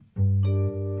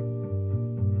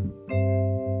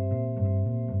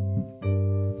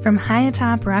From high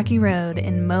atop Rocky Road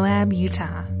in Moab,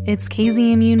 Utah, it's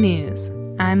KZMU News.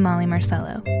 I'm Molly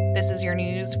Marcello. This is your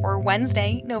news for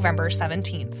Wednesday, November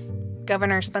 17th.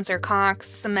 Governor Spencer Cox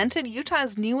cemented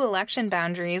Utah's new election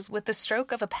boundaries with the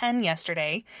stroke of a pen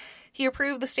yesterday. He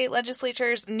approved the state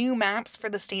legislature's new maps for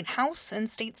the state House and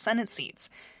state Senate seats.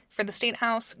 For the state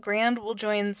House, Grand will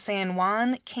join San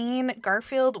Juan, Kane,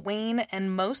 Garfield, Wayne,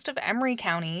 and most of Emery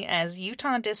County as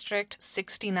Utah District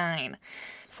 69.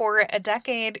 For a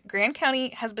decade, Grand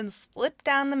County has been split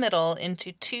down the middle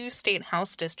into two state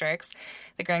House districts.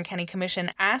 The Grand County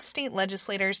Commission asked state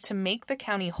legislators to make the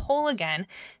county whole again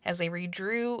as they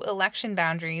redrew election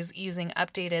boundaries using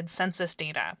updated census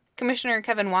data. Commissioner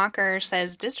Kevin Walker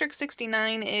says District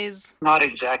 69 is not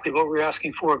exactly what we're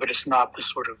asking for, but it's not the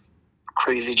sort of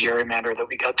crazy gerrymander that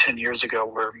we got 10 years ago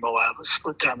where Moab was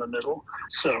split down the middle.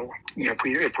 So,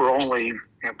 if we're only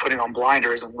putting on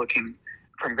blinders and looking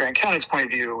from Grand County's point of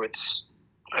view, it's,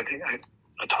 I think,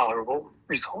 a tolerable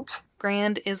result.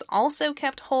 Grand is also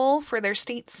kept whole for their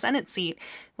state Senate seat,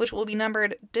 which will be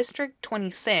numbered District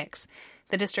 26.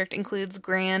 The district includes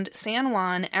Grand, San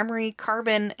Juan, Emery,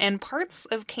 Carbon, and parts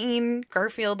of Kane,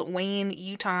 Garfield, Wayne,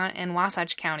 Utah, and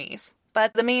Wasatch counties.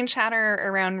 But the main chatter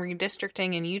around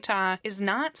redistricting in Utah is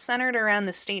not centered around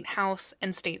the state House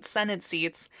and state Senate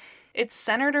seats. It's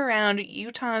centered around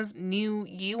Utah's new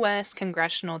U.S.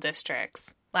 congressional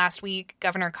districts. Last week,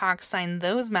 Governor Cox signed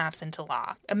those maps into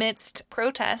law, amidst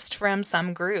protest from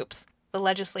some groups. The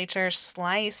legislature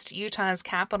sliced Utah's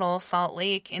capital, Salt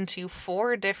Lake, into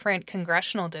 4 different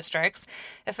congressional districts,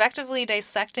 effectively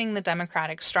dissecting the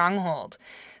Democratic stronghold.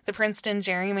 The Princeton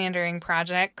Gerrymandering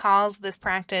Project calls this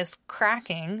practice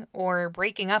cracking, or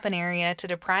breaking up an area to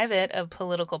deprive it of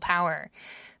political power.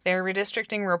 Their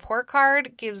redistricting report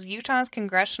card gives Utah's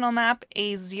congressional map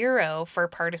a 0 for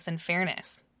partisan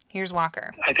fairness. Here's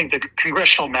Walker. I think the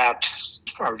congressional maps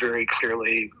are very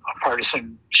clearly a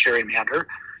partisan gerrymander.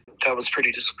 That was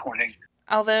pretty disappointing.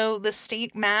 Although the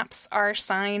state maps are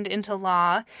signed into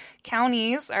law,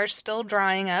 counties are still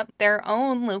drawing up their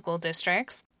own local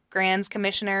districts. Grand's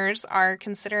commissioners are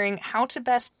considering how to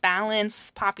best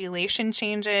balance population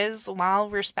changes while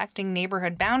respecting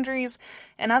neighborhood boundaries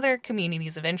and other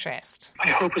communities of interest.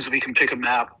 My hope is we can pick a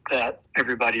map that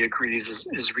everybody agrees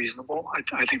is reasonable.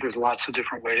 I think there's lots of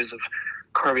different ways of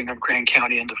carving up Grand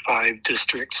County into 5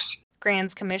 districts.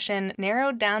 Grand's commission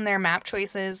narrowed down their map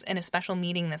choices in a special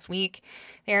meeting this week.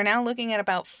 They are now looking at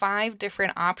about 5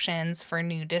 different options for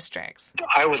new districts.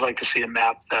 I would like to see a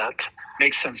map that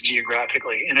makes sense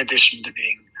geographically, in addition to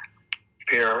being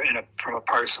fair from a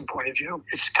partisan point of view.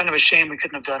 It's kind of a shame we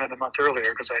couldn't have done it a month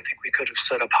earlier, because I think we could have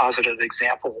set a positive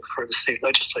example for the state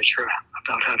legislature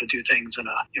about how to do things in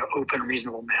a open,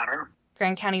 reasonable manner.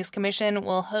 Grand County's commission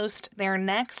will host their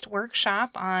next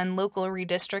workshop on local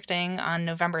redistricting on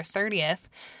November 30th.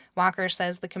 Walker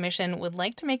says the commission would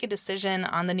like to make a decision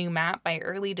on the new map by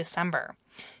early December.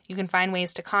 You can find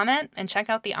ways to comment and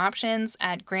check out the options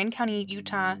at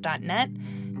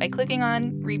grandcountyutah.net by clicking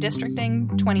on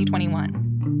Redistricting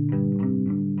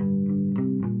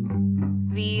 2021.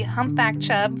 The humpback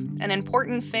chub, an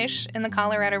important fish in the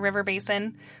Colorado River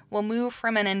Basin, will move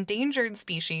from an endangered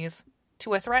species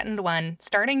to a threatened one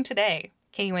starting today.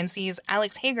 KUNC's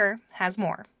Alex Hager has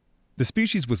more. The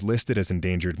species was listed as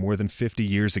endangered more than 50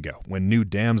 years ago when new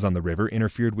dams on the river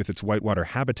interfered with its whitewater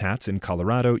habitats in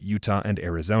Colorado, Utah, and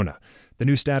Arizona. The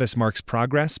new status marks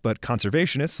progress, but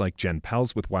conservationists like Jen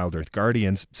Pels with Wild Earth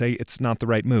Guardians say it's not the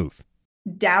right move.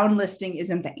 Downlisting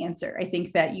isn't the answer. I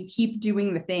think that you keep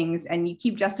doing the things and you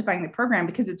keep justifying the program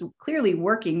because it's clearly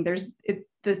working.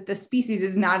 The species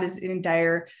is not as in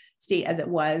dire state as it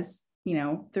was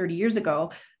 30 years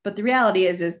ago. But the reality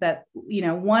is that,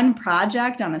 one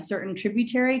project on a certain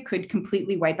tributary could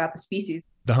completely wipe out the species.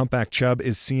 The humpback chub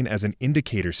is seen as an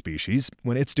indicator species.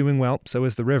 When it's doing well, so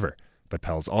is the river. But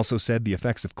Pels also said the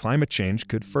effects of climate change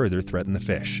could further threaten the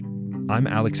fish. I'm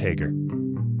Alex Hager.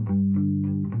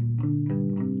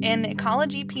 An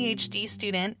ecology PhD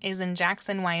student is in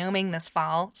Jackson, Wyoming this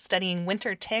fall, studying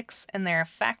winter ticks and their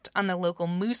effect on the local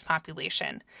moose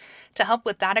population. To help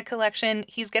with data collection,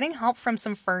 he's getting help from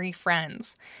some furry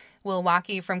friends. Will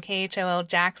Waukee from KHOL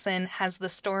Jackson has the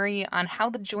story on how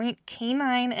the joint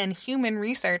canine and human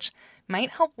research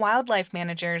might help wildlife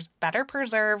managers better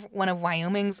preserve one of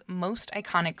Wyoming's most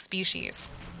iconic species.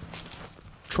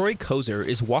 Troy Kozer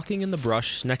is walking in the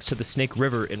brush next to the Snake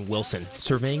River in Wilson,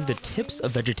 surveying the tips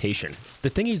of vegetation. The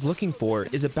thing he's looking for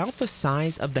is about the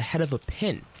size of the head of a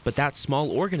pin, but that small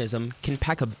organism can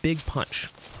pack a big punch.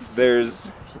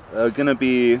 There's going to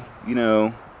be,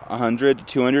 100 to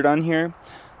 200 on here,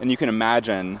 and you can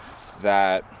imagine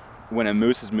that when a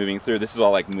moose is moving through, this is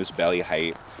all like moose belly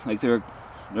height. Like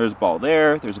there's a ball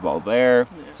there, there's a ball there.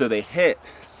 Yeah. So they hit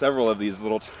several of these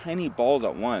little tiny balls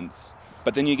at once.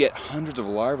 But then you get hundreds of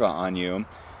larvae on you,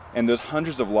 and those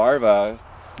hundreds of larvae,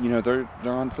 they're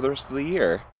on for the rest of the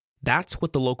year. That's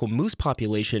what the local moose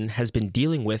population has been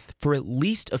dealing with for at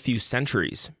least a few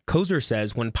centuries. Koser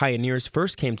says when pioneers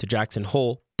first came to Jackson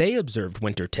Hole, they observed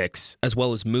winter ticks, as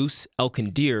well as moose, elk,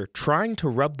 and deer trying to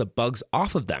rub the bugs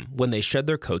off of them when they shed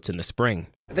their coats in the spring.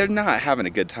 They're not having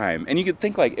a good time. And you could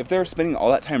think, like, if they're spending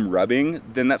all that time rubbing,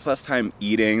 then that's less time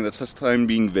eating, that's less time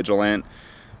being vigilant,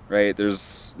 right?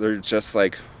 They're just,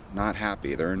 like, not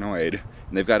happy. They're annoyed.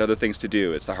 And they've got other things to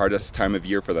do. It's the hardest time of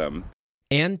year for them.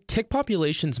 And tick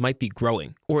populations might be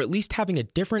growing, or at least having a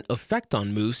different effect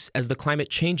on moose as the climate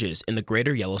changes in the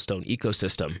greater Yellowstone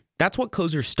ecosystem. That's what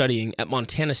Koser's studying at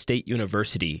Montana State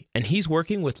University, and he's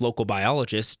working with local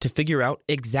biologists to figure out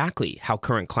exactly how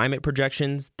current climate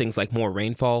projections, things like more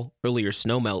rainfall, earlier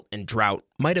snowmelt, and drought,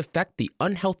 might affect the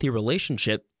unhealthy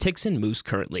relationship ticks and moose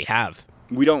currently have.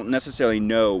 We don't necessarily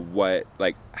know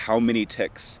how many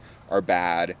ticks are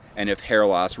bad, and if hair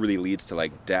loss really leads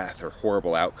to death or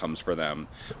horrible outcomes for them.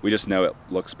 We just know it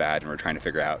looks bad, and we're trying to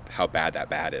figure out how bad that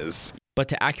bad is. But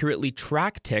to accurately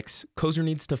track ticks, Koser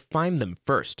needs to find them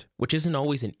first, which isn't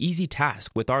always an easy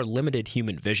task with our limited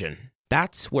human vision.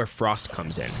 That's where Frost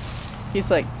comes in. He's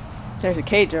like, there's a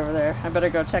cage over there. I better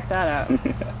go check that out.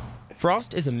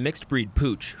 Frost is a mixed breed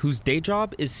pooch whose day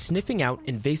job is sniffing out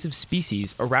invasive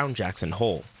species around Jackson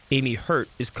Hole. Amy Hurt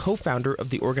is co-founder of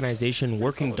the organization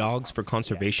Working Dogs for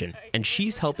Conservation, and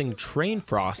she's helping train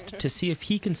Frost to see if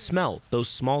he can smell those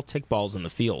small tick balls in the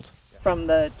field. From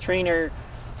the trainer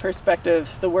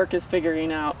perspective, the work is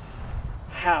figuring out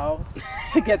how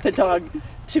to get the dog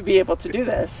to be able to do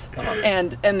this,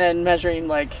 and then measuring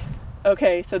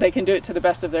okay, so they can do it to the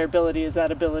best of their ability. Is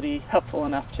that ability helpful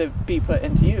enough to be put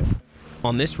into use?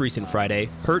 On this recent Friday,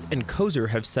 Hurt and Koser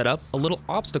have set up a little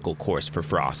obstacle course for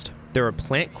Frost. There are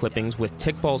plant clippings with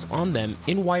tick balls on them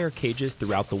in wire cages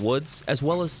throughout the woods, as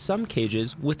well as some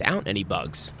cages without any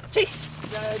bugs.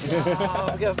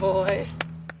 Jeez! Good boy.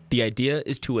 The idea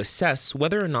is to assess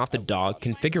whether or not the dog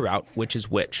can figure out which is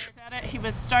which. He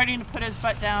was starting to put his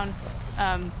butt down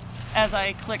as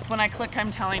I clicked. When I click,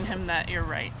 I'm telling him that you're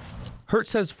right. Hurt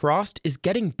says Frost is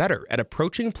getting better at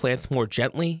approaching plants more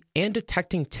gently and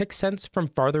detecting tick scents from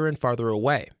farther and farther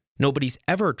away. Nobody's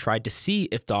ever tried to see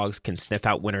if dogs can sniff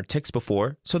out winter ticks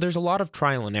before, so there's a lot of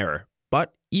trial and error.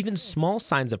 But even small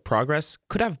signs of progress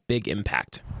could have big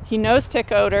impact. He knows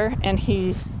tick odor, and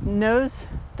he knows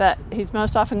that he's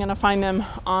most often going to find them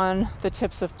on the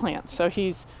tips of plants. So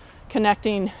he's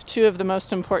connecting two of the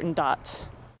most important dots.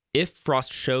 If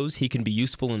Frost shows he can be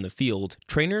useful in the field,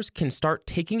 trainers can start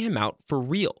taking him out for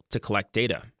real to collect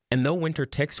data. And though winter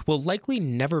ticks will likely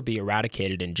never be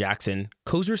eradicated in Jackson,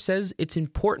 Koser says it's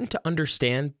important to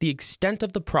understand the extent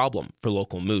of the problem for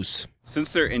local moose.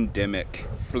 Since they're endemic,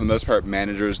 for the most part,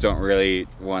 managers don't really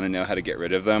want to know how to get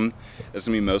rid of them. It's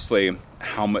going to be mostly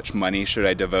how much money should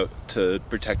I devote to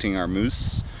protecting our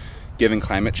moose, given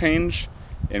climate change,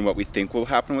 and what we think will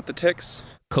happen with the ticks.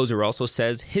 Koser also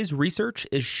says his research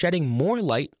is shedding more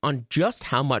light on just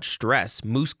how much stress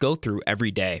moose go through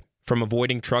every day. From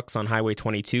avoiding trucks on Highway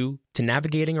 22, to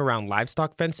navigating around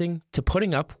livestock fencing, to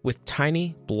putting up with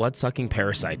tiny, blood-sucking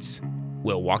parasites.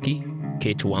 Will Walkie,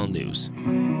 KHOL News.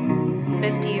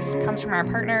 This piece comes from our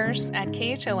partners at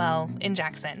KHOL in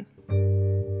Jackson.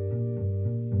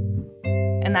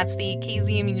 And that's the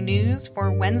KZMU News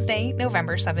for Wednesday,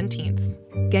 November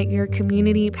 17th. Get your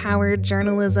community-powered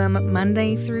journalism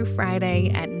Monday through Friday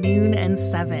at noon and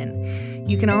 7.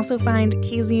 You can also find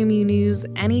KZMU News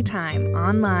anytime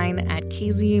online at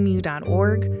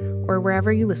kzmu.org or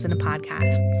wherever you listen to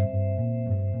podcasts.